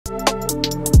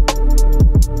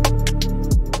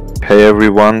Hey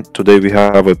everyone, today we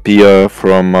have a Pia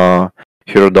from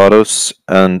Herodotus,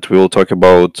 and we will talk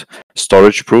about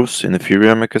storage proofs in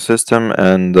Ethereum ecosystem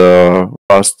and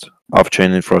Rust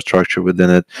off-chain infrastructure within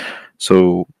it.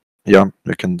 So, yeah,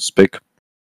 we can speak.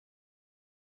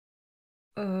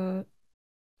 Uh,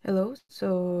 Hello.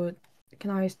 So, can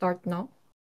I start now?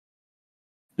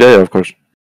 Yeah, of course.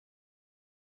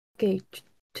 Okay.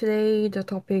 Today the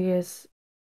topic is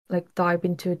like dive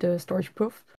into the storage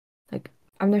proof. Like,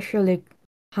 I'm not sure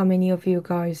how many of you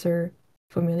guys are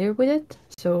familiar with it.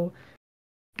 So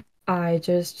I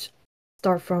just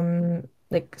start from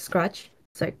scratch.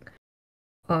 It's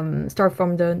start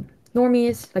from the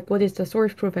normies. Like, what is the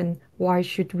storage proof and why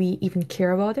should we even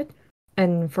care about it?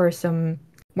 And for some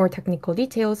more technical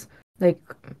details, like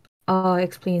I'll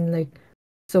explain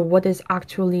so what is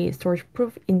actually storage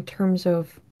proof in terms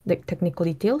of like technical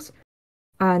details.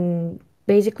 And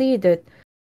basically that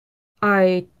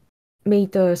I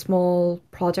made a small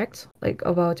project like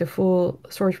about a full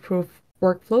storage proof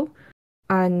workflow,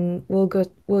 and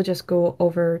we'll just go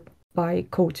over by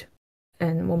code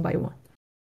and one by one.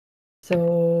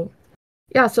 So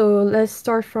yeah, so let's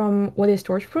start from what is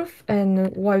storage proof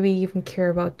and why we even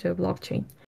care about the blockchain.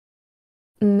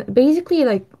 Basically,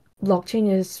 like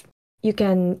blockchain is, you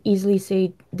can easily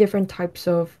say, different types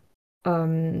of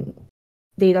um,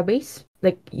 database.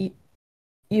 Like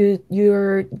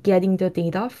you're getting the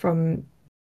data from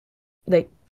like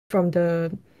from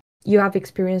the you have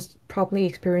experience probably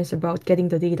experience about getting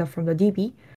the data from the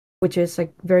DB, which is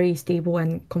like very stable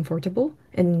and comfortable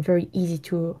and very easy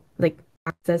to like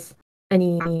access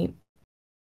any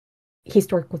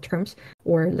historical terms,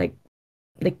 or like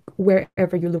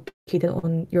wherever you're located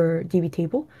on your DB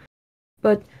table.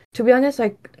 But to be honest,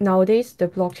 like nowadays, the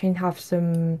blockchain have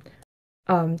some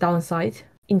downside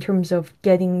in terms of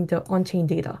getting the on-chain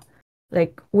data,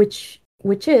 like which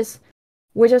is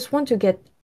we just want to get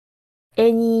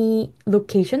any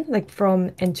location like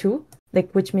from and to, like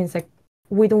which means like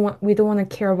we don't want to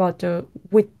care about the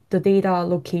with the data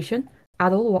location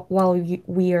at all while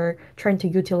we are trying to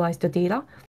utilize the data.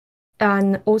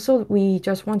 And also we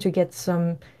just want to get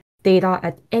some data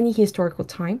at any historical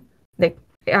time. Like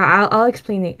I'll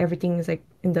explain everything is like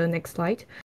in the next slide.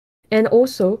 And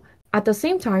also at the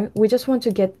same time we just want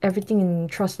to get everything in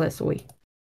trustless way.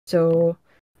 So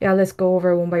yeah, let's go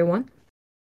over one by one.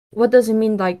 What does it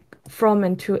mean like from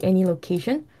and to any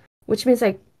location? Which means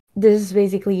like this is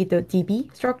basically the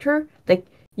DB structure. Like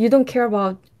you don't care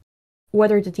about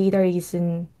whether the data is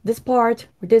in this part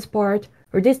or this part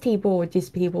or this table or this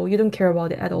table. You don't care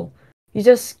about it at all. You're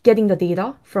just getting the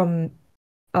data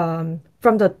um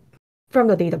from the from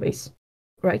the database,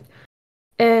 right?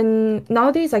 And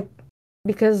nowadays, like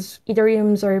because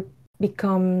Ethereum's are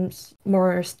becomes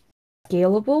more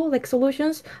scalable, like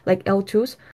solutions like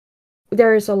L2s,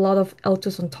 there's a lot of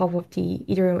L2s on top of the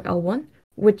Ethereum L1,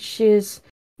 which is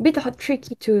a bit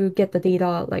tricky to get the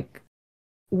data like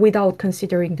without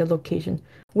considering the location,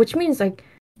 which means like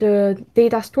the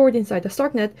data stored inside the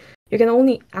startnet, you can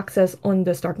only access on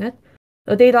the startnet.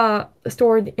 The data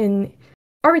stored in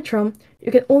Arbitrum,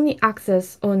 you can only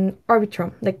access on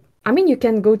Arbitrum. Like, I mean, you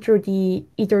can go through the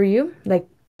Ethereum, like,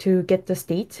 to get the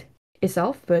state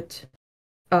itself, but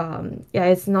yeah,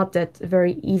 it's not that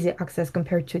very easy access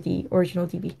compared to the original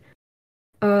DB.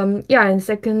 Yeah, and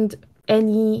second,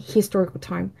 any historical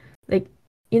time. Like,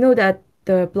 you know that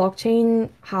the blockchain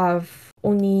have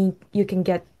only you can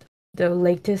get the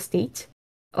latest state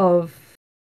of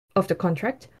the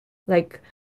contract. Like,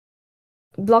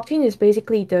 blockchain is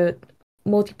basically the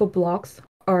multiple blocks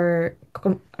are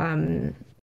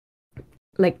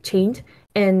like chained,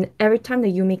 and every time that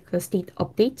you make a state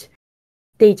update,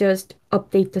 they just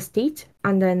update the state,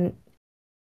 and then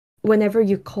whenever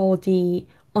you call the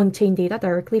on-chain data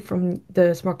directly from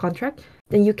the smart contract,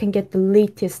 then you can get the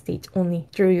latest state only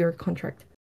through your contract,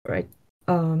 right?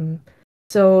 Um,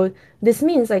 so this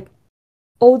means like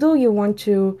although you want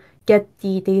to get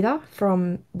the data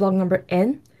from block number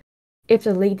n, if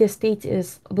the latest state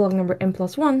is block number n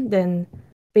plus one, then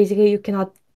basically you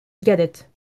cannot get it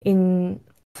in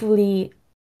fully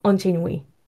on-chain way.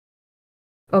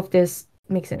 Of this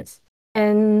makes sense.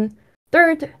 And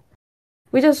third,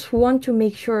 we just want to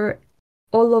make sure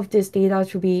all of this data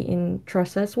should be in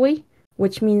trustless way,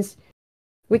 which means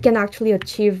we can actually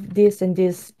achieve this and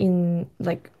this in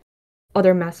like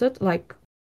other method, like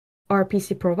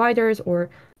RPC providers or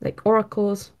like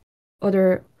oracles,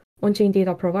 other on-chain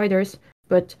data providers.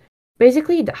 But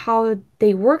basically how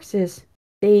they works is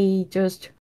they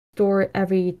just store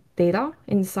every data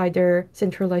inside their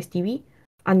centralized DB,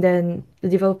 and then the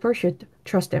developer should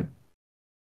trust them.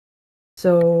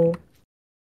 So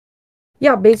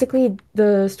Yeah, basically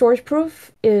the storage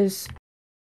proof is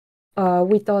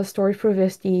we thought storage proof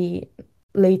is the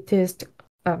latest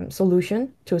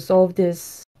solution to solve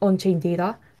this on-chain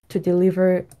data to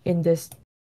deliver in this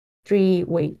three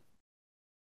way.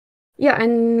 Yeah,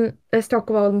 and let's talk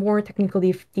about more technical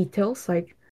details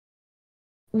like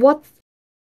what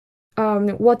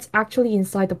what's actually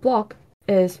inside the block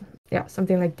is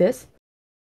something like this.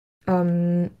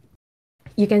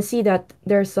 You can see that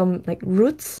there's some like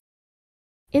roots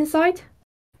inside,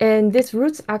 and these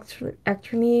roots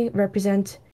actually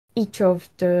represent each of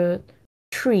the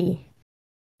tree.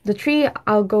 The tree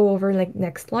I'll go over like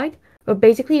next slide, but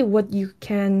basically what you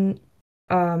can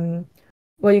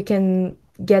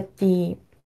get the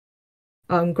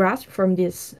grasp from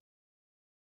this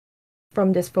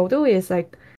photo is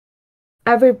like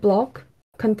every block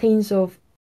contains of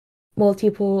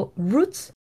multiple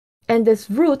roots, and this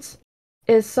roots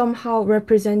is somehow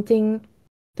representing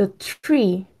the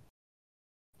tree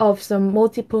of some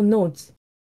multiple nodes,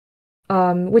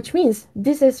 which means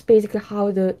this is basically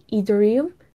how the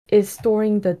Ethereum is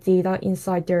storing the data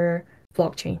inside their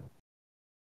blockchain.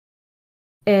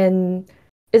 And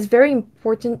it's very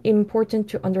important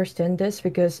to understand this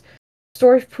because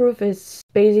storage proof is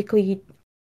basically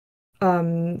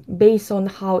based on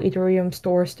how Ethereum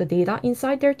stores the data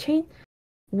inside their chain.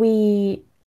 We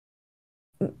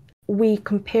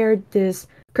compared this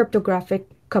cryptographic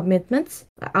commitments,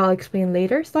 I'll explain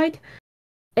later slide,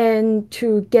 and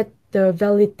to get the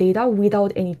valid data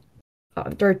without any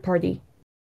third party.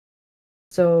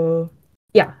 So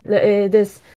yeah,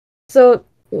 this so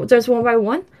just one by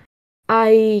one,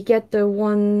 I get the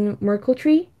one Merkle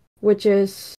tree, which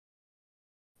is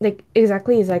like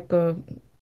exactly is like a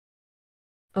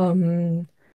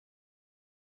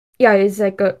it's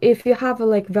like if you have a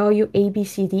like value A B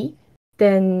C D,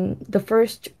 then the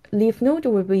first leaf node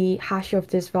will be hash of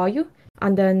this value,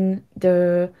 and then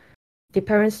the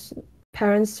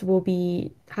parents will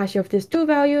be hash of these two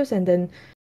values, and then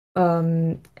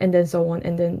so on,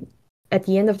 and then at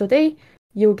the end of the day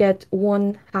you get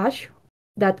one hash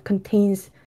that contains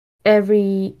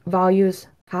every value's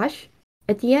hash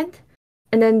at the end,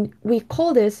 and then we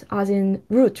call this as in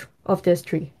root of this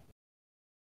tree.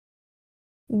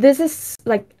 This is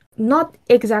like not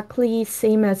exactly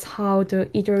same as how the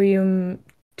Ethereum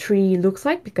tree looks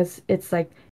like because it's like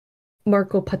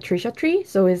Merkle Patricia tree,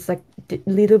 so it's like a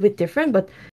little bit different, but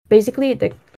basically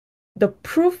the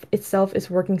proof itself is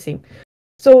working same.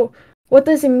 So what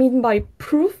does it mean by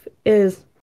proof is,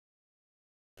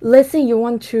 let's say you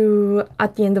want to,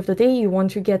 at the end of the day, you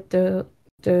want to get the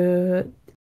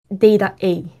data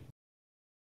A,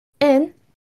 and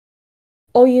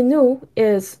all you know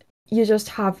is you just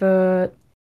have a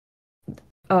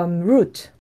root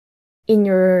in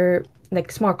your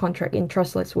like smart contract in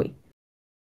trustless way.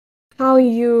 How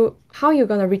you're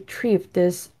gonna retrieve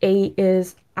this A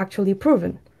is actually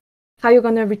proven. How you're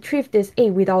gonna retrieve this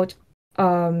A without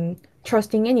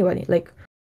trusting anybody? Like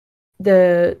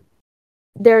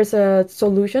there's a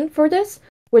solution for this,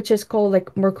 which is called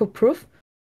like Merkle proof.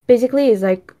 Basically, it's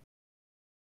like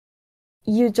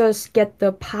you just get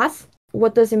the path.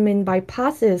 What does it mean by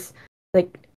path is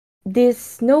like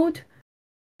this node,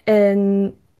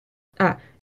 and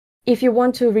if you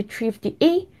want to retrieve the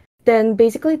A, then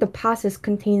basically the path is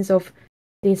contains of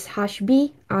this hash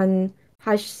B and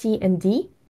hash C and D,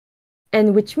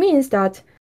 and which means that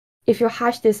if you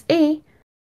hash this A,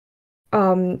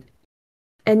 and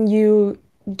you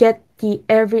get the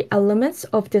every elements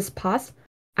of this path,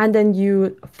 and then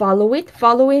you follow it.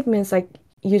 Follow it means like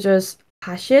you just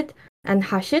hash it and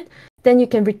hash it. Then you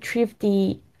can retrieve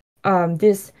the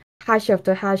this hash of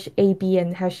the hash AB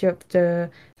and hash of the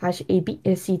hash AB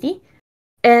CD,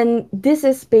 and this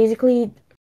is basically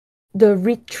the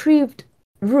retrieved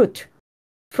root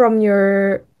from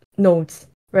your nodes,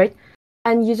 right?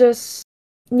 And you just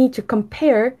need to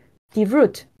compare the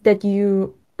root that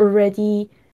you already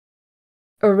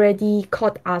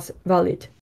caught as valid.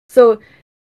 So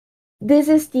this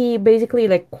is the basically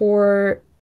like core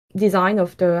design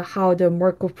of the how the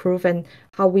Merkle proof and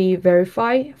how we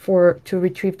verify to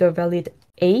retrieve the valid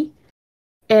A.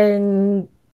 And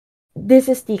this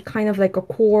is the kind of like a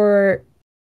core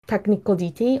technical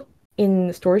detail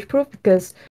in storage proof,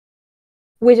 because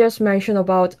we just mentioned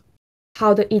about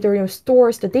how the Ethereum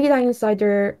stores the data inside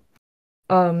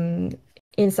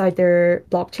their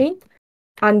blockchain,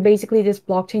 and basically this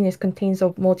blockchain is contains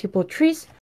of multiple trees,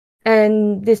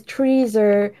 and these trees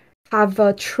have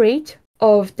a trait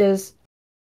of this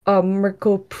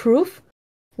Merkle proof,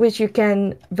 which you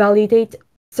can validate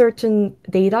certain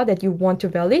data that you want to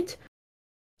validate,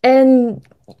 and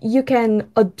you can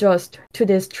adjust to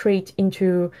this trait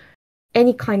into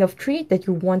any kind of tree that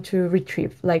you want to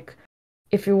retrieve. Like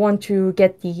if you want to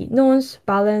get the nonce,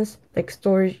 balance, like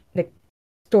storage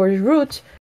root,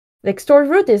 like storage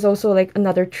root is also like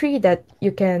another tree that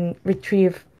you can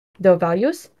retrieve the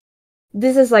values.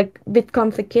 This is like a bit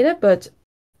complicated, but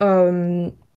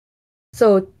um,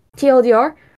 so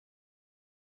TLDR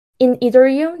in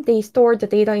Ethereum, they store the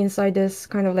data inside this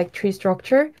kind of like tree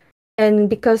structure. And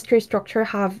because tree structure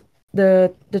have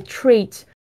the trait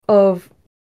of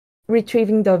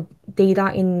retrieving the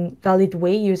data in valid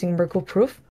way using Merkle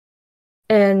proof.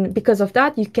 And because of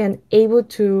that, you can able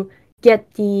to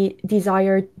get the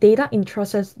desired data in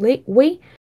trustless way,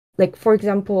 like for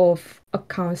example of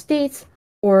account states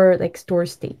or like store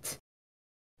states.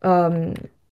 Um,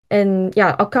 and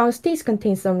yeah, account states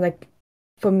contain some like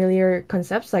familiar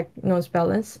concepts like nonce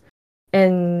balance,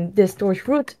 and the storage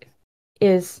root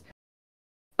is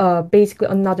basically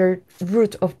another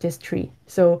root of this tree.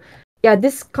 So yeah,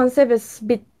 this concept is a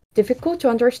bit difficult to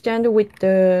understand with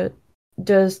the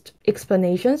just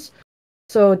explanations.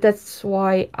 So that's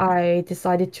why I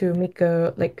decided to make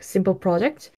a like simple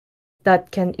project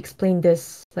that can explain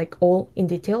this like all in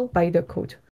detail by the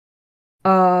code.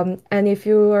 And if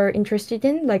you are interested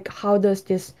in like how does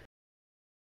this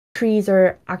trees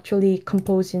are actually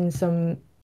composed in some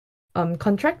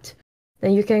contract,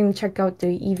 then you can check out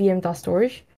the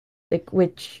EVM.storage, like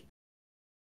which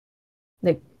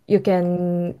like you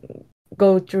can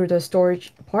go through the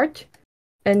storage part.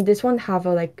 And this one have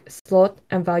a like slot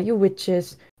and value, which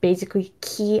is basically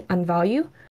key and value.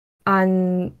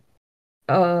 And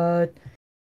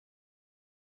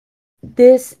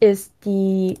this is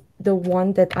the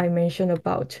one that I mentioned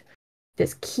about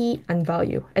this key and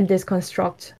value and this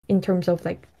construct in terms of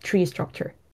like tree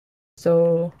structure.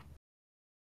 So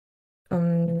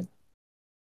um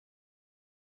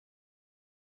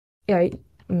yeah,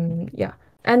 yeah.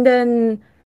 And then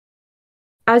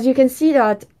as you can see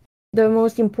that the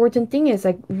most important thing is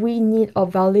like we need a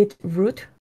valid root.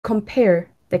 Compare,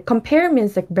 like compare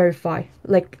means like verify,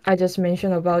 like I just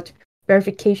mentioned about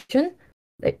verification,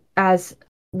 like as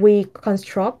we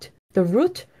construct the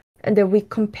root and then we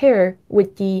compare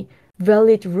with the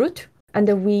valid root, and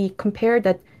then we compare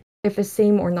that if it's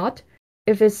same or not.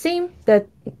 If it's same, that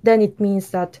then it means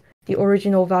that the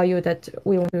original value that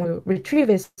we want to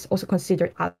retrieve is also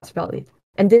considered as valid.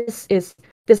 And this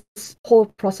whole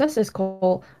process is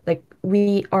called like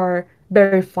we are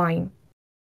verifying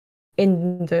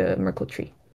in the Merkle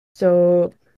tree.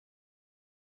 So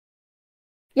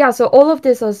yeah, so all of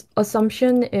this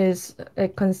assumption is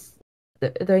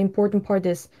the important part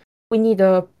is we need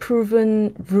a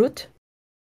proven root.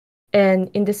 And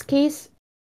in this case,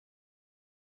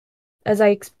 as I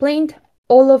explained,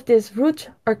 all of these roots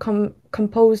are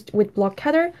composed with block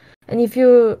header. And if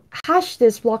you hash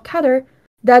this block header,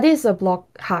 that is a block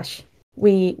hash,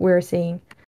 we're saying.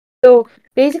 So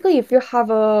basically, if you have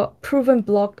a proven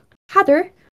block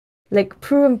header, like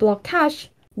proven block hash,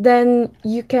 then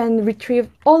you can retrieve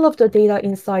all of the data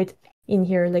inside in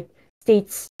here, like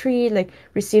states tree, like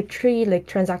receipt tree, like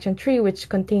transaction tree, which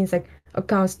contains like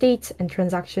account states and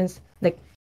transactions, like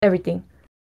everything.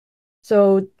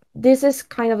 So this is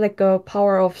kind of like a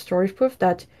power of storage proof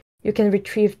that you can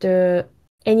retrieve the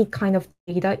any kind of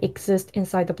data exist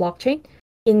inside the blockchain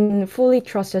in fully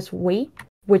trustless way,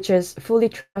 which is fully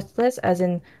trustless as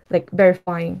in like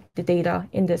verifying the data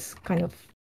in this kind of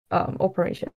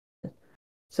operation.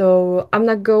 So I'm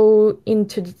not go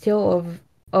into detail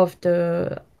of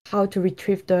the how to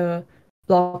retrieve the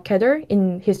block header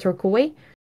in historical way.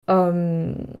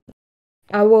 Um,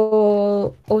 I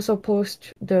will also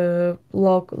post the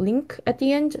blog link at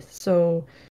the end. So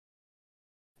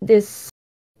this,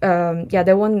 yeah,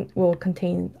 that one will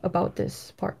contain about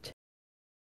this part.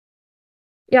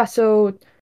 Yeah, so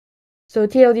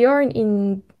TLDR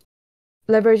in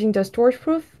leveraging the storage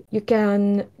proof, you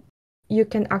can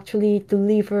actually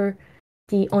deliver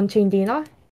the on-chain data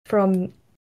from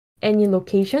any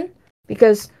location,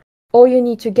 because all you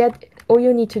need to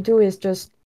do is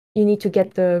just you need to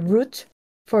get the root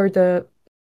for the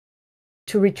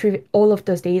to retrieve all of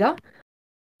this data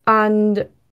and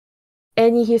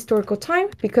any historical time,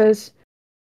 because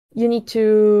you need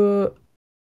to,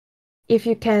 if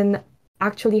you can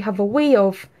actually have a way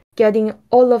of getting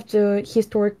all of the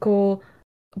historical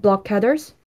block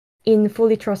headers in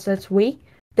fully trusted way,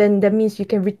 then that means you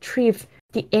can retrieve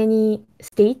the any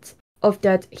state of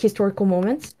that historical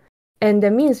moments, and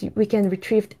that means we can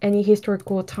retrieve any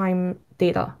historical time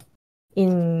data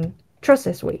in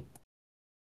trustless way.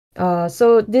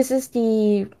 So this is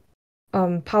the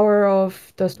power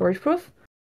of the storage proof.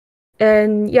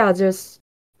 And yeah, I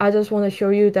just want to show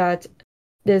you that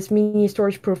this mini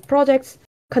storage proof projects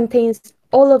contains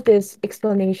all of these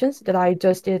explanations that I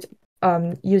just did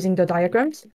using the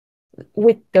diagrams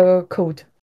with the code.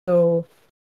 So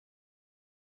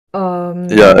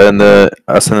Yeah, and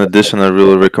as an addition, I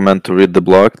really recommend to read the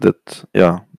blog that,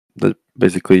 yeah, that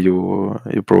basically you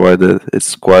provided.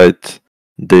 It's quite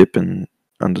deep and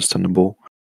understandable.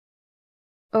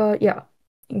 yeah,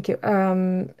 thank you.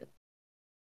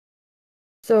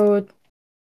 So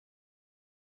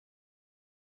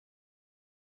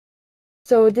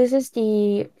so this is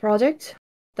the project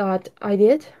that I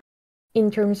did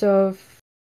in terms of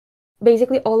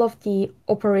basically all of the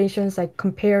operations like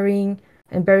comparing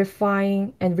and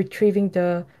verifying and retrieving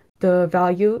the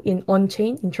value in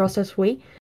on-chain in trustless way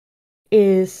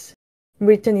is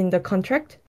written in the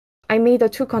contract. I made a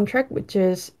two contract, which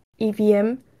is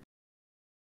EVM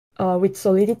with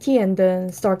Solidity and then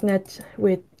Starknet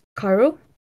with Cairo.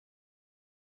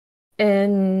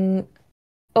 And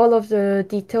all of the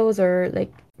details are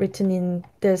like written in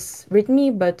this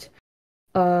README, but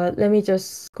let me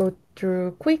just go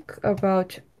through quick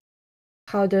about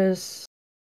how does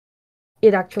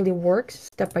it actually works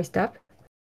step by step.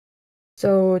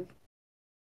 So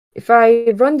if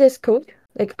I run this code,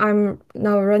 like I'm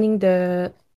now running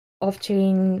the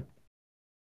off-chain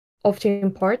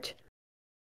off-chain part,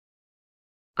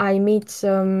 I made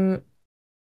some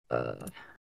uh,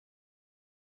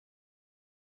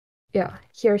 yeah,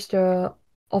 here's the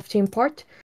off-chain part.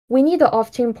 We need the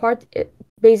off-chain part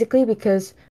basically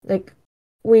because like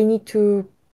we need to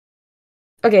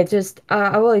okay, just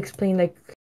I will explain like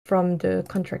from the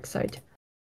contract side.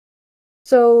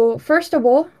 So first of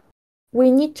all,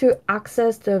 we need to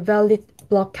access the valid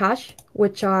block cache,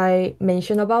 which I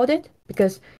mentioned about it,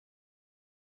 because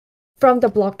from the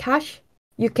block cache,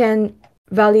 you can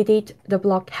validate the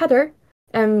block header,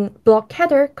 and block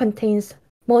header contains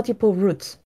multiple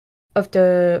roots of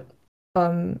the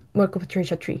Merkle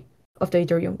Patricia tree of the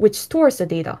Ethereum, which stores the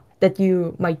data that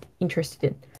you might be interested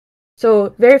in.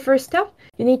 So very first step,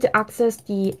 you need to access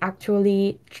the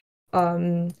actually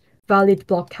valid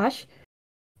block cache.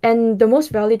 And the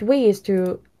most valid way is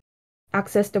to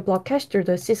access the block cache through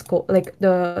the syscall, like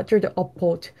through the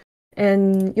opcode.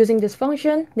 And using this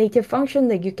function, native function,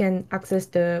 like you can access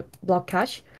the block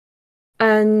cache.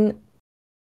 And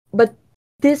but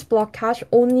this block cache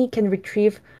only can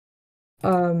retrieve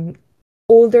um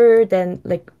older than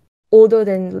like older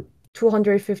than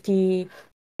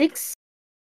 256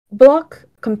 block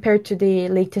compared to the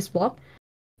latest block,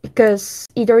 because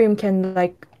Ethereum can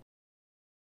like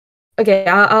okay,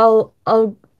 I'll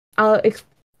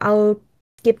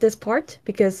skip this part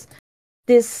because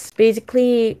this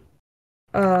basically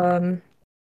um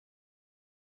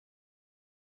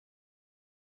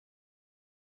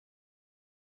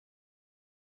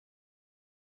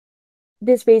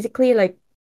this basically like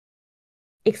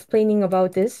explaining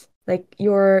about this, like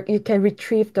you can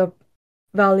retrieve the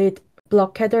valid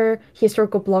block header,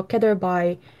 historical block header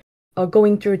by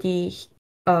going through the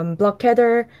block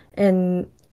header and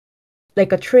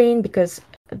like a train, because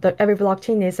every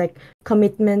blockchain is like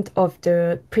commitment of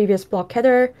the previous block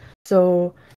header.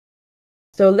 So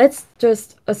let's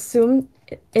just assume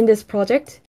in this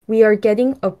project we are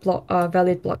getting a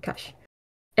valid block cache.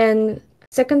 And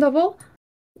second of all,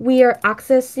 we are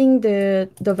accessing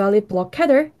the valid block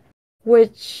header,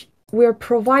 which we're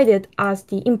provided as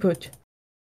the input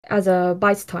as a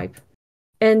bytes type.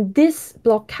 And this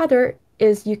block header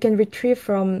is you can retrieve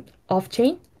from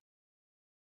off-chain.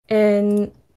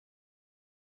 And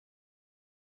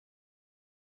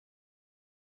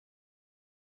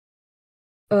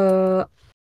uh,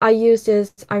 I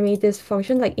made this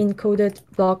function like encoded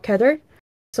block header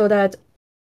so that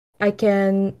I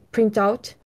can print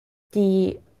out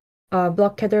the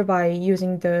block header by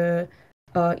using the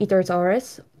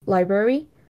ethers library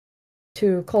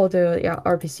to call the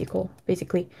RPC call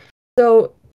basically.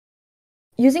 So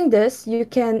using this, you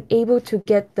can able to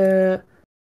get the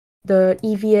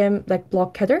EVM like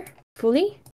block header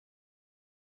fully,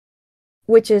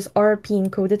 which is RP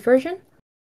encoded version,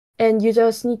 and you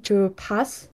just need to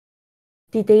pass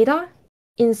the data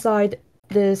inside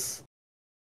this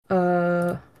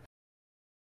uh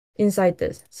inside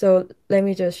this. So let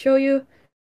me just show you.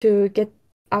 To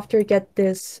get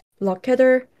this block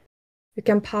header, you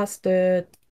can pass the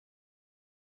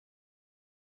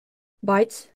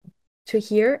bytes to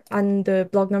here, and the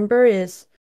block number is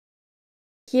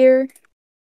here.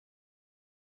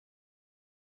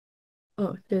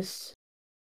 Oh, this.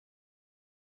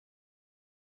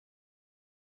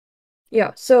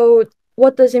 Yeah, so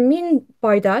what does it mean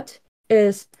by that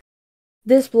is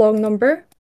this block number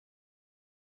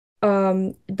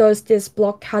does this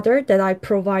block header that I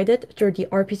provided through the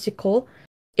RPC call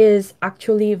is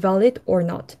actually valid or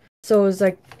not. So it's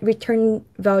like return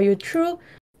value true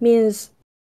means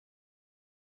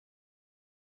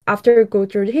after go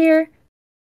through here,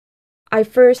 I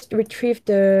first retrieve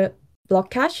the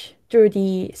block cache through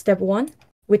the step 1,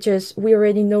 which is we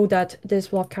already know that this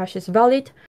block cache is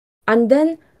valid. And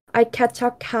then I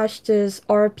cache this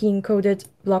RP encoded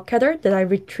block header that I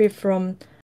retrieved from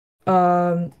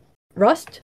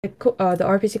Rust, the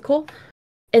RPC call.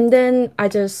 And then I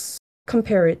just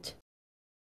compare it.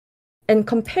 And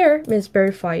compare means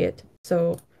verify it.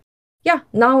 So yeah,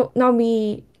 now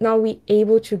we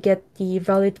able to get the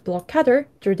valid block header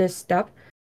through this step.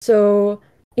 So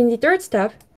in the third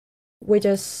step, we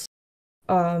just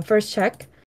first check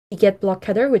the get block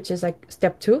header, which is like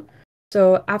step 2.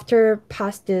 So after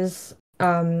pass this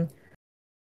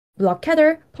block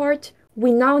header part,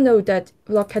 we now know that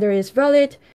block header is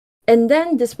valid, and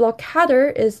then this block header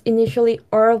is initially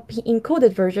RLP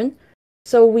encoded version.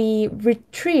 So we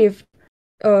retrieve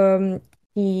the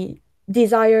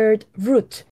desired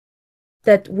root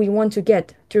that we want to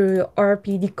get through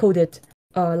RP decoded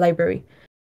library.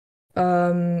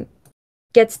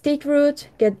 Get state root,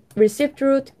 get receipt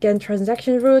root, get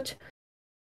transaction root.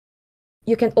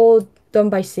 You can all done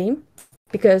by same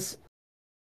because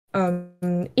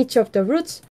each of the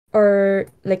roots are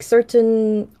like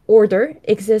certain order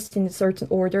exists in a certain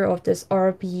order of this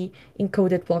RP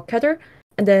encoded block header,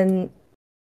 and then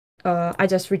I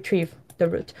just retrieve the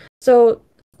root. So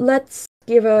let's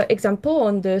give an example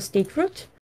on the state root.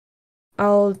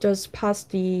 I'll just pass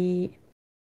the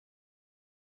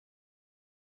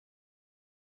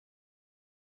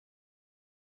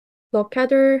block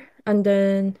header and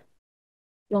then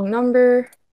long number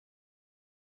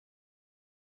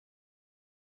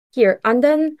here. And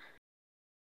then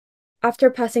after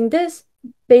passing this,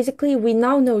 basically we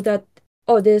now know that,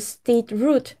 oh, this state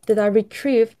root that I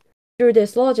retrieved through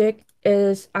this logic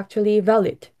is actually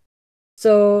valid.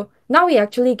 So now we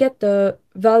actually get the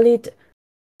valid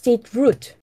state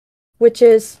root, which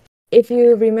is, if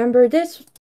you remember this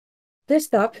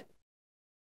step,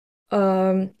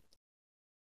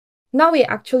 now we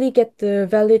actually get the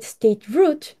valid state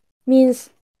root, means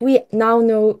we now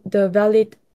know the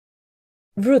valid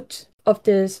root of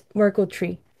this Merkle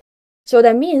tree. So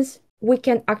that means we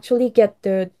can actually get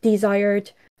the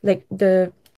desired, like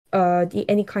the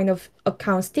any kind of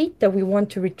account state that we want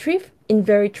to retrieve in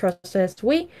very trustless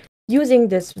way using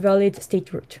this valid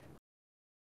state root.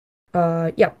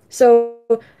 Yeah, so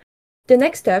the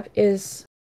next step is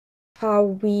how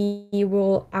we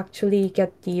will actually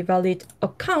get the valid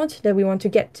account that we want to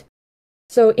get.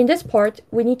 So in this part,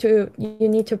 you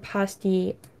need to pass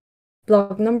the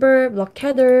block number, block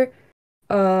header.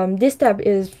 This step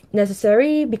is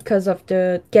necessary because of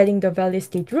the getting the valid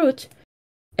state root,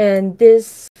 and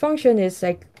this function is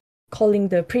like calling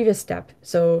the previous step.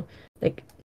 So like,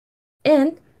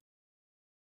 and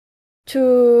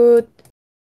to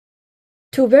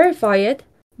verify it,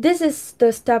 this is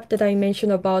the step that I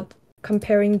mentioned about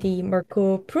comparing the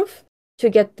Merkle proof to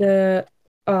get the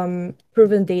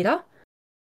proven data.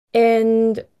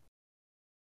 And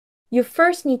you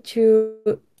first need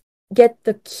to get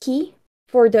the key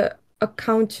for the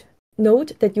account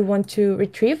node that you want to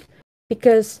retrieve,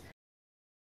 because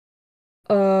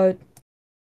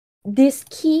this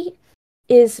key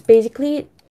is basically,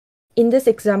 in this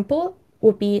example,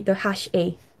 would be the hash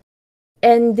A.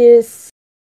 And this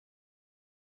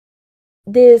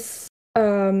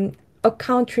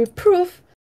account tree proof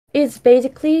is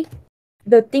basically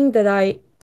the thing that I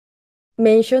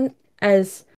mentioned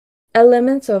as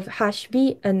elements of hash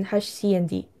B and hash C and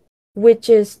D, which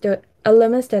is the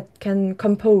elements that can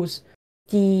compose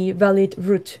the valid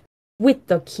root with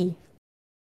the key.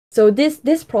 So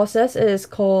this process is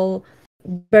called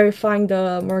verifying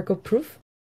the Merkle proof.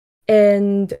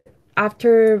 And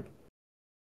after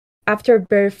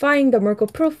verifying the Merkle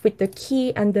proof with the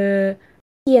key and the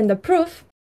proof,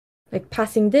 like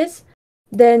passing this,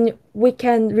 then we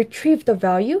can retrieve the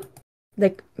value,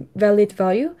 like valid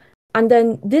value, and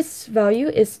then this value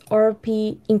is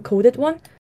RP encoded one.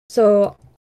 So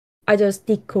I just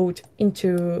decode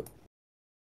into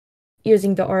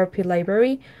using the RP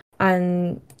library,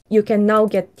 and you can now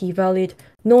get the valid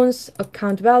nonce,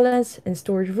 account balance, and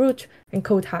storage root and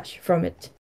code hash from it.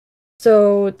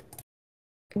 So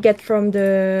get from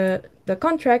the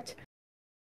contract,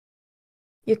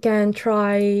 you can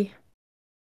try,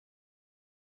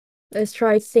 let's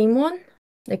try same one,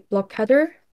 like block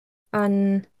header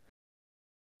and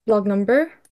block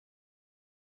number.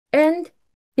 And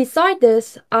beside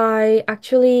this, I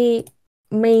actually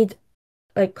made,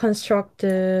 like, construct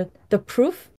the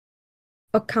proof,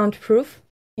 account proof,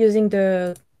 using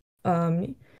the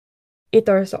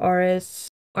ethers rs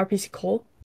RPC call.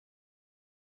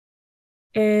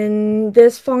 And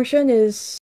this function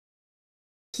is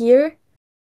here.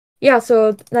 Yeah,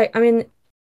 so like, I mean,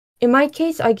 in my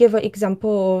case, I give an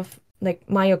example of like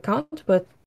my account, but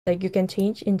like you can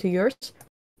change into yours.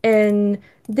 And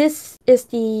this is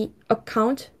the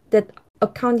account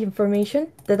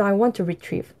information that I want to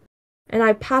retrieve. And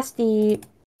I pass the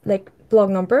like block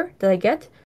number that I get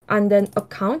and then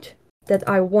account that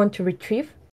I want to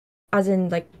retrieve, as in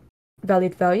like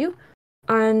valid value.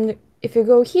 And if you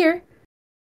go here,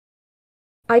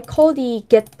 I call the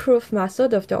get proof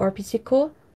method of the RPC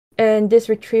call, and this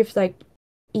retrieves like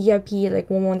EIP like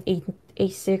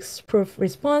 11886 proof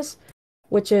response,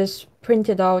 which is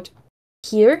printed out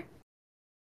here.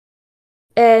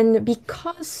 And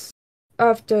because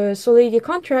of the Solidity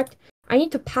contract, I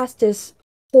need to pass this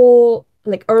whole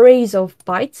like arrays of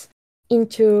bytes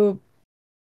into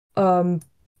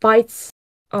bytes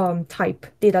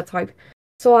data type.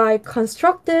 So I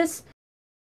construct this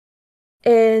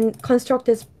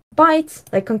bytes,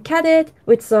 like concat it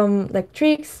with some like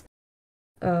tricks.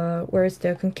 Where's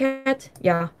the concat?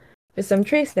 Yeah, with some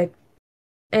tricks like,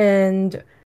 and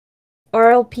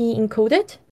RLP encode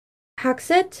it,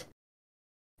 hex it,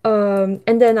 and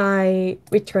then I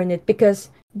return it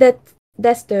because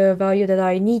that's the value that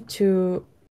I need to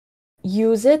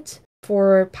use it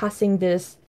for passing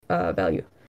this value.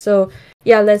 So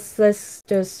yeah, let's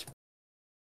just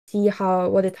see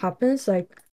what it happens.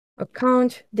 Like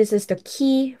account, this is the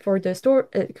key for the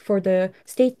for the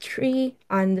state tree,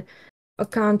 and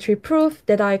account tree proof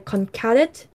that I concat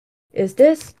it is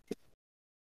this,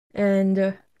 and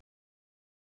I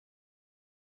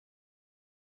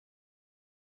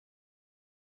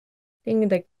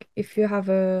think like if you have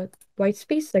a white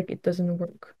space, like it doesn't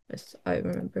work, as I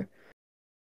remember.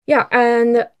 Yeah,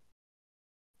 and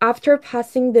after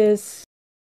passing this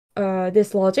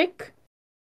logic,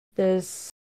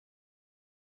 this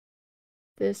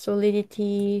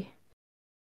solidity,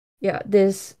 yeah,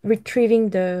 this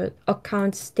retrieving the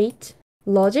account state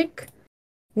logic,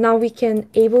 now we can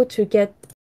able to get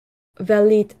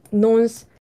valid nonce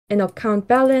and account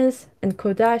balance and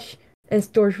Kodash and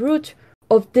storage root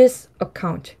of this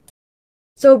account.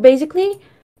 So basically,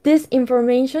 these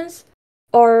informations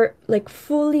are like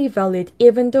fully valid,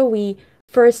 even though we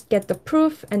first get the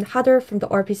proof and header from the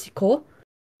RPC call.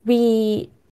 We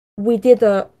did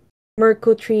a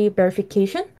Merkle tree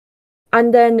verification,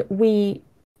 and then we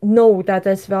know that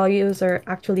these values are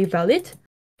actually valid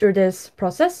through this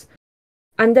process,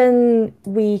 and then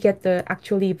we get the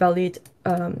actually valid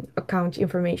account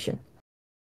information.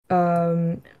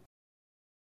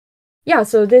 Yeah,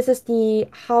 so this is the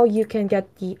how you can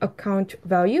get the account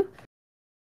value.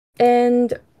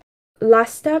 And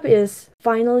last step is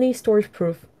finally storage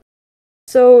proof.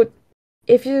 So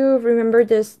if you remember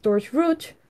this storage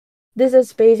root, this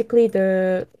is basically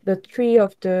the tree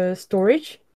of the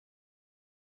storage.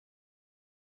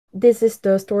 This is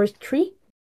the storage tree,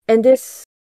 and this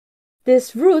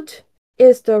root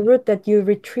is the root that you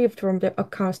retrieved from the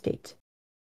account state.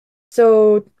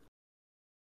 So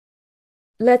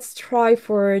let's try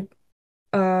for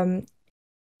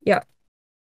yeah,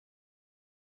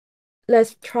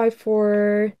 let's try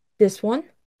for this one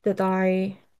that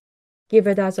I give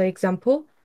it as an example.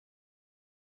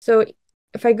 So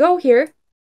if I go here,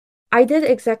 I did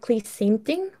exactly same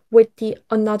thing with the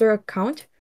another account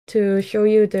to show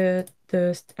you the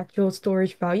actual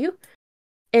storage value.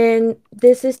 And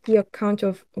this is the account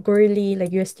of Gorilla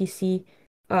like USDC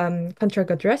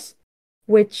contract address,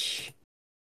 which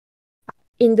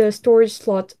in the storage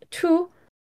slot 2,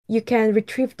 you can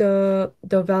retrieve the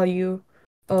value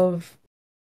of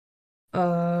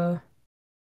the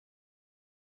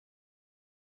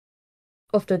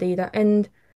data, and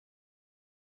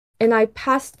I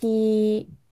pass the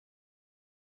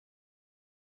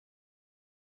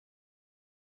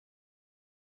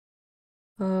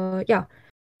yeah,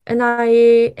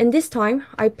 and this time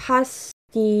I pass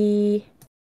this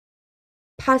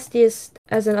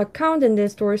as an account in the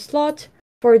storage slot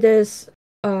for this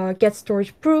get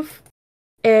storage proof,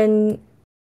 and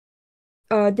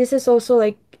this is also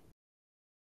like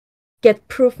get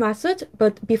proof method,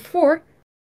 but before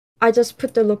I just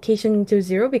put the location into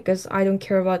 0 because I don't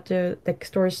care about the like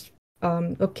storage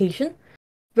location.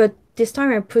 But this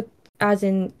time I put as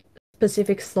in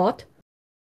specific slot.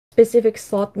 Specific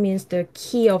slot means the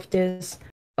key of this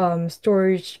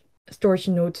storage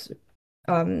nodes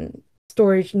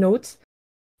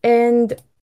and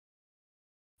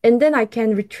then I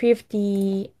can retrieve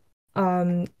the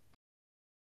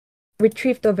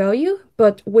value,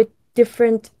 but with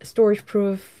different storage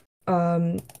proof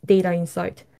data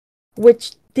inside.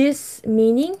 which this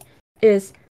meaning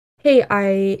is, hey,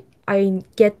 I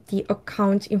get the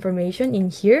account information in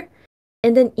here,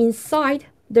 and then inside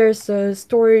there's a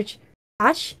storage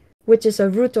hash, which is a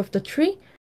root of the tree,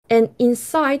 and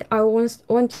inside I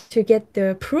want to get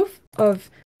the proof of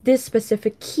this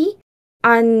specific key,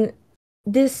 and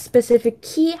this specific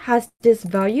key has this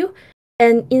value,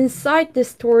 and inside the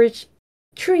storage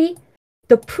tree,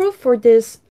 the proof for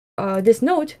this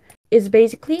node is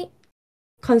basically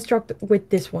construct with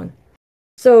this one.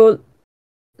 So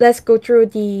let's go through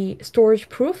the storage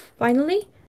proof finally,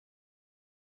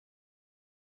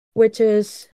 which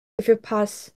is if you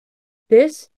pass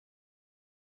this,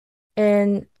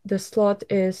 and the slot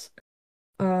is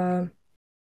 2,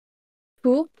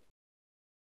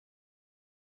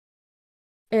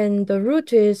 and the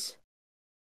root is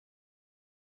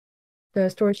the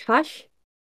storage hash,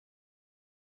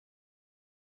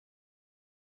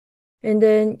 and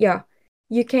then yeah,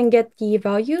 you can get the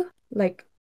value like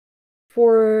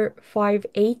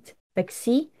 458, like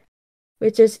C,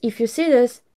 which is, if you see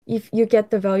this, if you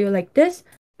get the value like this,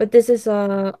 but this is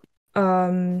a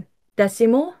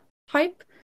decimal type.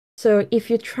 So if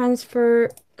you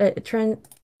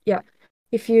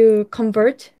if you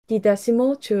convert the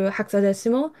decimal to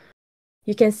hexadecimal,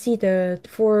 you can see the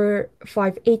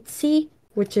 458C,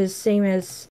 which is same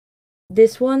as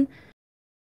this one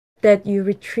that you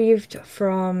retrieved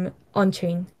from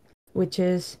on-chain, which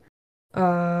is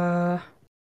you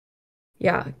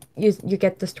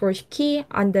get the storage key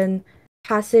and then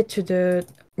pass it to the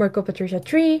Marco Patricia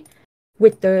tree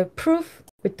with the proof,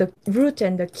 with the root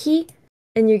and the key,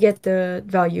 and you get the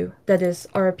value that is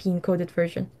RP encoded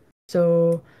version.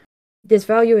 So this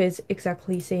value is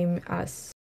exactly same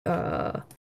as the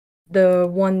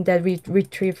one that we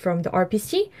retrieved from the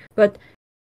RPC, but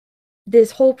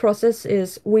this whole process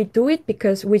is, we do it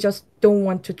because we just don't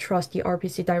want to trust the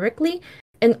RPC directly.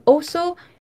 And also,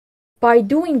 by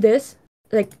doing this,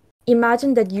 like,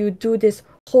 imagine that you do this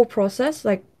whole process,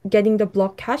 like getting the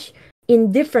block cache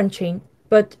in different chain,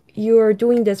 but you're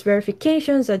doing this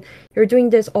verifications and you're doing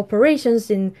this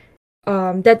operations in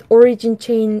that origin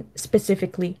chain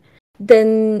specifically.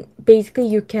 Then basically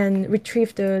you can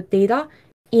retrieve the data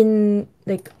in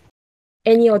like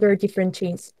any other different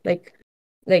chains. Like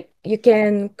you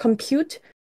can compute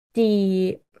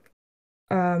the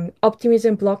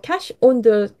optimism block cache on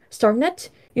the starknet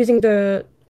using the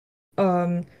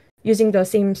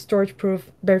same storage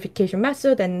proof verification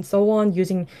method and so on,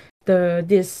 using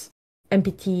this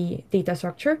MPT data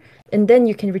structure, and then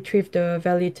you can retrieve the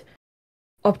valid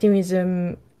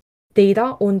optimism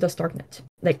data on the starknet.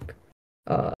 Like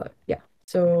yeah.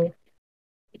 So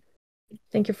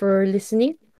thank you for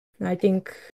listening. I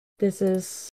think this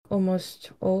is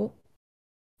almost all,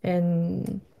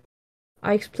 and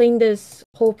I explained this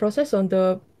whole process on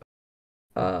the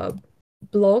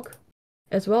blog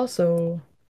as well. So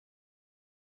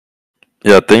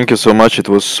Yeah, thank you so much. It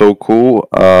was so cool.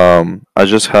 I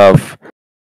just have a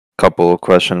couple of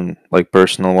questions, like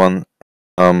personal one.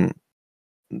 Um,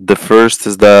 the first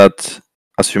is that,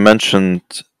 as you mentioned,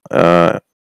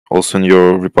 also in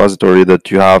your repository, that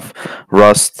you have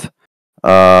Rust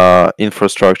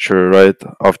infrastructure, right,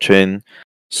 off chain.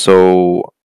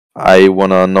 So I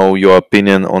wanna know your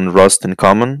opinion on Rust in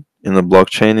common in the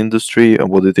blockchain industry, and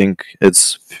what do you think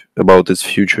it's about its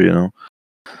future? You know,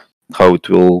 how it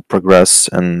will progress,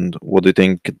 and what do you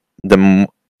think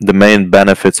the main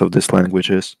benefits of this language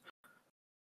is?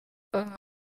 uh,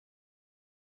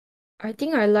 I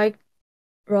think I like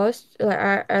Rust.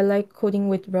 Like I like coding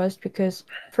with Rust because,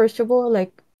 first of all,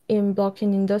 like in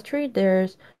blockchain industry,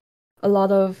 there's a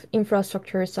lot of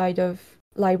infrastructure side of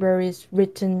libraries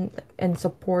written and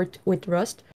support with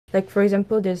Rust. Like for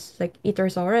example, there's like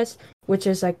ethers.rs, which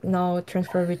is like now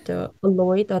transferred with the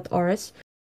alloy.rs,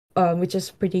 which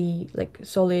is pretty like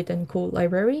solid and cool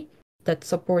library that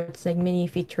supports like many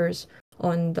features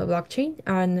on the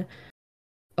blockchain.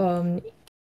 Um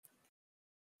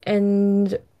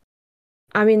and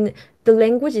I mean, the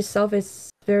language itself is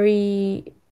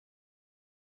very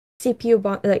CPU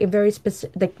bound, like a very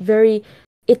specific, like very,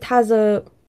 it has a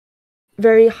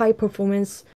very high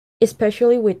performance,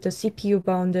 especially with the CPU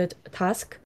bounded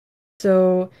task.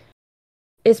 So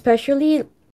especially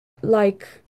like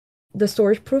the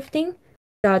storage proof thing,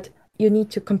 that you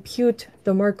need to compute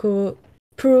the Marco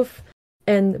proof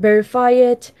and verify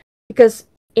it, because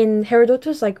in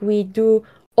Herodotus, like we do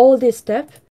all this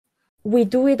step, we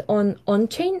do it on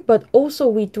chain, but also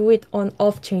we do it on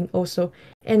off chain also.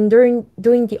 And during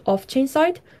doing the off chain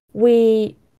side,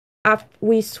 we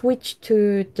switched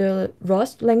to the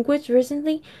Rust language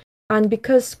recently, and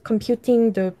because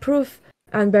computing the proof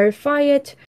and verify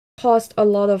it cost a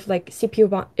lot of like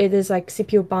it is like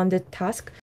CPU bounded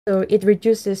task, so it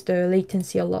reduces the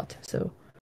latency a lot. So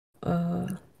Yeah,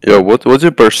 yeah. what's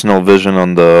your personal vision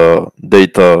on the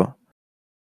data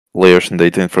layers and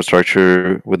data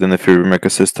infrastructure within the Ethereum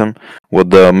ecosystem? What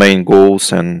the main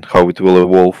goals and how it will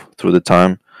evolve through the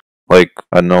time? Like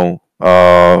I don't know,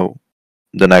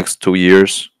 the next 2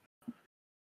 years.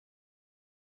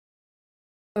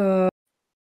 uh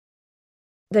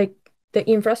like the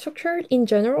infrastructure in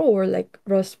general or like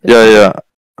Rust Yeah, specific?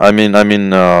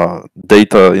 yeah.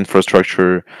 Data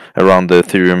infrastructure around the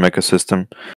Ethereum ecosystem,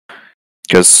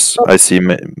 because Oh, I see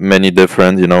many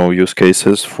different, use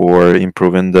cases for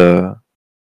improving the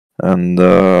and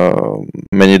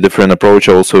many different approach.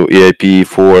 Also, EIP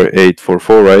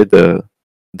 4844, right? The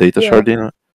data yeah.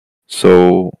 sharding.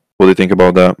 So, what do you think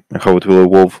about that and how it will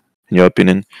evolve, in your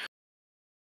opinion?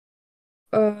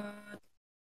 uh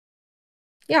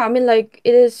yeah, I mean, like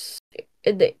it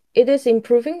is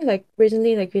improving. Like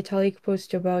recently, like Vitalik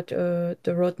posted about the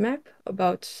roadmap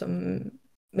about some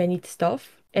many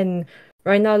stuff, and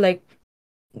right now, like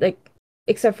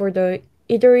except for the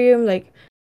Ethereum, like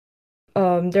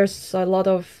there's a lot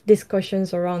of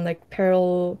discussions around like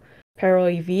parallel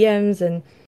EVMs and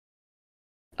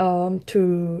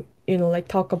to like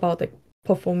talk about like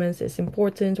performance is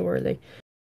important or like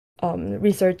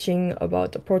researching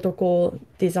about the protocol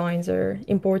designs are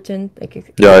important. Like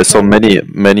Yeah, I saw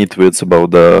except many tweets about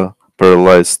the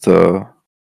parallelized,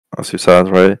 as you said,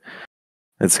 right?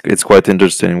 It's quite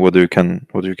interesting. What you can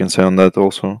say on that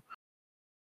also?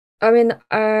 I mean,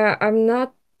 I'm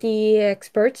not the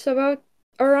experts about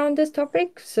around this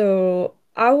topic, so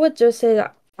I would just say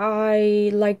that I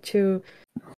like to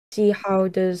see how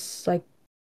this like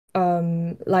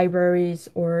libraries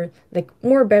or like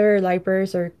more better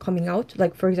libraries are coming out.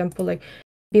 Like for example, like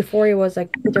before it was like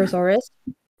Peter's RS.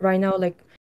 Right now, like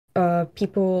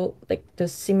people like the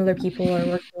similar people are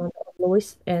working on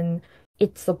Lois, and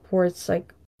it supports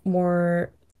like more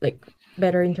like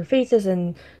better interfaces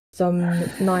and some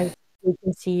nice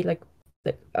latency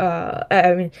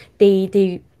I mean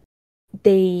they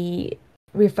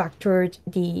refactored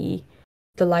the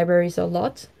libraries a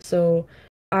lot, so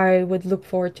I would look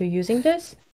forward to using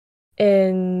this.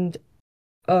 And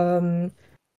um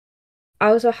I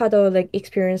also had a like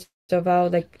experience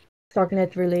about like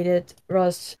darknet related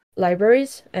Rust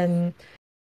libraries, and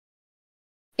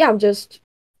yeah,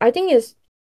 I think it's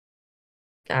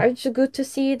good to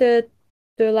see that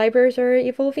the libraries are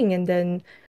evolving, and then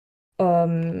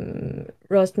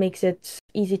Rust makes it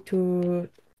easy to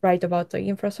write about the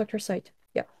infrastructure side.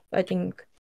 Yeah, I think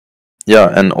Yeah,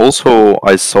 and uh also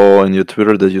I saw in your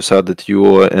Twitter that you said that you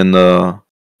were in the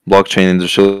blockchain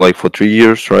industry like for 3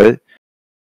 years, right?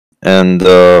 And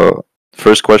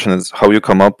first question is how you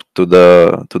come up to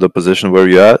the position where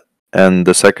you're at, and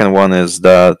the second one is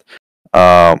that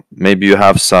maybe you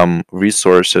have some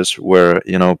resources where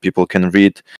people can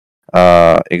read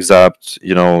exact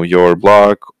your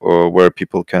blog, or where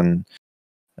people can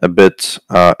a bit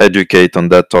educate on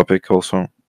that topic also.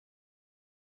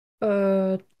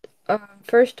 uh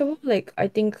first of all, like I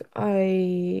think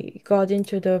I got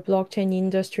into the blockchain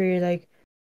industry, like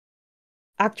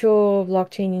actual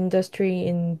blockchain industry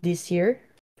in this year,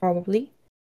 probably,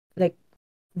 like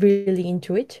really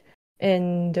into it.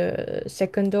 And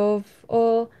second of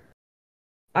all,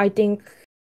 I think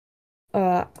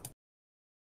uh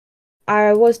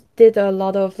I was did a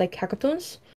lot of like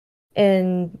hackathons,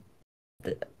 and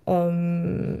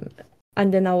um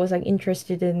and then I was like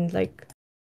interested in like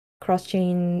cross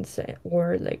chains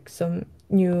or like some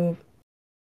new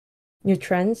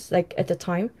trends like at the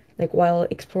time, like while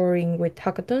exploring with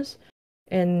hackathons.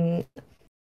 And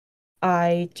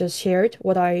I just shared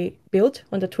what I built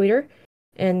on the Twitter,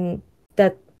 and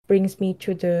that brings me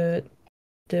to the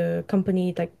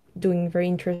company like doing very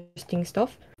interesting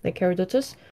stuff like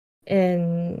Herodotus.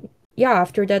 And yeah,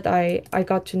 after that I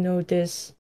got to know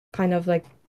this kind of like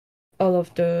all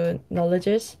of the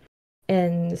knowledges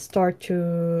and start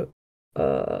to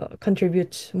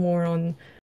contribute more on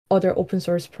other open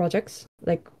source projects.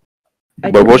 Like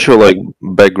I But what's think your like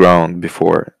background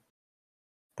before?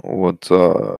 What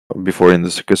before in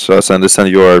this? Because as I understand,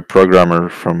 you are a programmer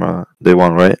from day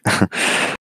one, right?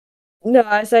 no,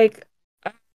 I was like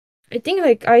I think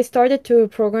like I started to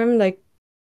program like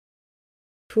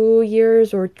 2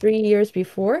 years or 3 years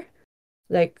before,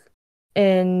 like,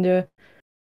 and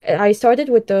I started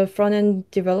with the front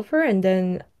end developer, and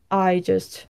then I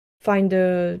just find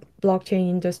the blockchain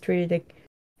industry like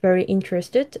very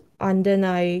interested, and then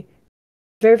I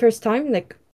very first time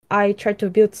like I tried to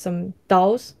build some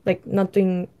DAOs, like not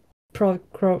doing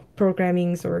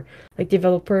programmings or like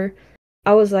developer.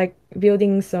 I was like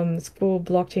building some school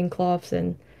blockchain clubs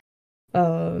and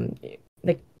um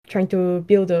like trying to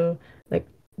build a like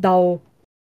DAO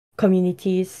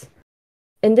communities.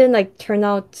 And then like turn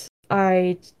out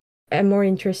I am more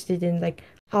interested in like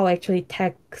how actually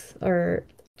techs are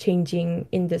changing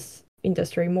in this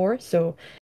industry more. So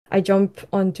I jump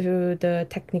onto the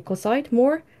technical side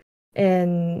more,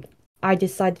 and I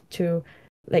decided to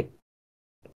like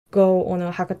go on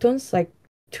a hackathons like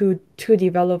to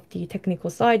develop the technical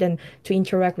side and to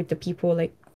interact with the people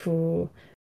like who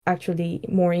actually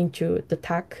more into the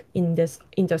tech in this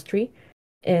industry.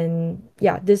 And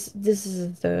yeah, this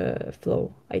is the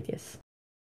flow, I guess.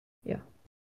 Yeah.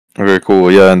 Very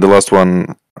cool. Yeah, and the last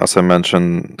one, as I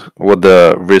mentioned, what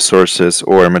the resources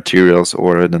or materials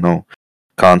or I don't know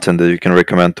content that you can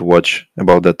recommend to watch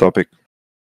about that topic.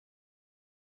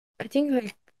 I think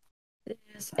like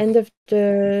this end of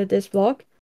this vlog,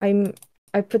 I'm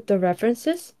I put the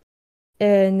references,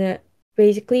 and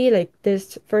basically like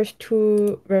this first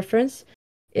two reference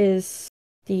is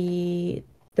the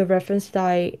the reference that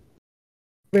I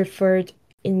referred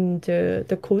in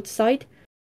the code side.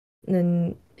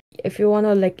 And if you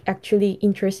wanna like actually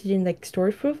interested in like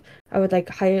story proof, I would like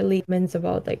highly recommend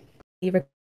about like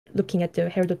looking at the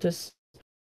Herodotus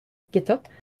GitHub.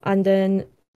 And then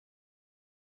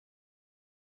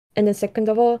second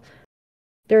of all,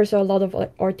 there's a lot of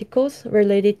like articles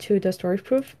related to the story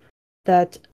proof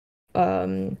that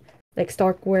like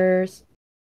Starkware's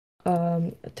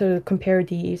to compare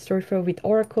the story proof with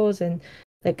oracles, and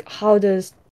like how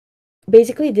does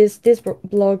basically this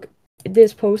blog,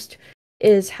 this post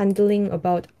is handling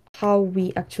about how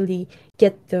we actually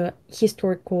get the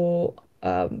historical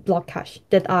block cache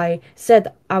that I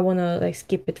said I want to like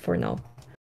skip it for now,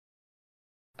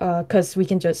 because we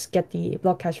can just get the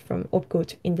block cache from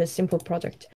opcode in this simple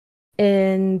project.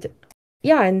 And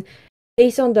yeah, and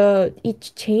based on the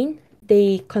each chain,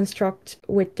 they construct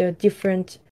with the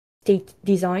different state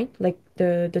design, like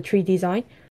the tree design.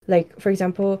 Like for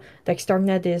example, like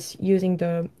Starknet is using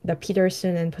the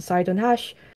Peterson and Poseidon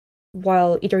hash,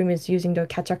 while Ethereum is using the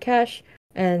Kacha cache,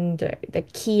 and the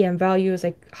key and values,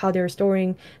 like how they're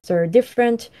storing, so are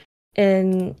different.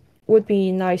 And would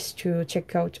be nice to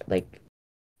check out like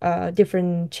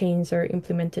different chains are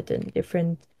implemented in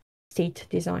different state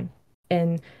design.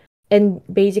 and and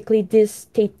basically this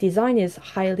state design is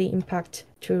highly impact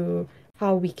to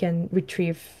how we can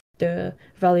retrieve the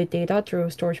valid data through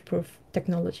storage proof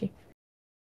technology.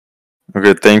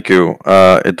 Okay, thank you.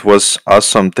 It was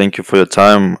awesome. Thank you for your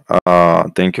time.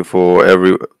 Thank you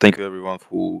everyone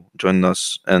who joined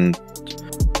us and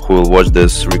who will watch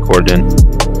this recording.